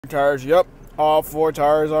Tires, yep, all 4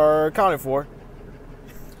 tires are accounted for.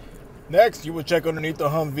 Next, you will check underneath the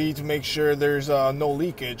Humvee to make sure there's no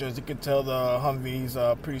leakage. As you can tell, the Humvee's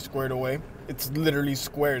pretty squared away. It's literally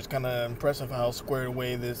square. It's kind of impressive how squared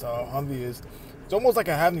away this Humvee is. It's almost like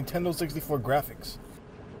I have Nintendo 64 graphics.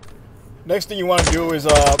 Next thing you want to do is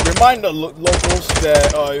remind the locals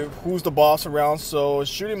that who's the boss around. So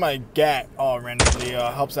shooting my GAT randomly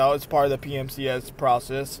helps out. It's part of the PMCS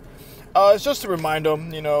process. It's just to remind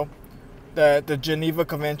them, you know, that the Geneva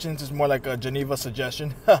Conventions is more like a Geneva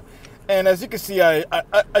Suggestion. And as you can see, I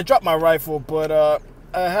dropped my rifle, but I'm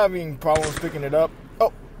having problems picking it up.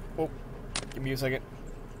 Oh, give me a second.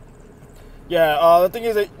 Yeah, the thing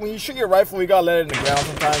is that when you shoot your rifle, you gotta let it in the ground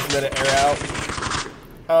sometimes, let it air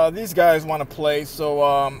out. These guys want to play, so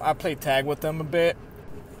I play tag with them a bit.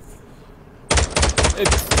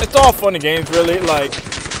 It's all fun and games, really. Like,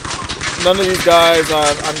 none of these guys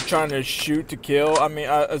I'm trying to shoot to kill. I mean,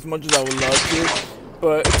 as much as I would love to,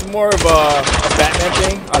 but it's more of a Batman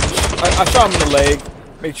thing. I shot them in the leg,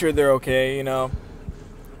 make sure they're okay, you know.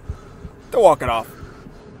 They're walking off.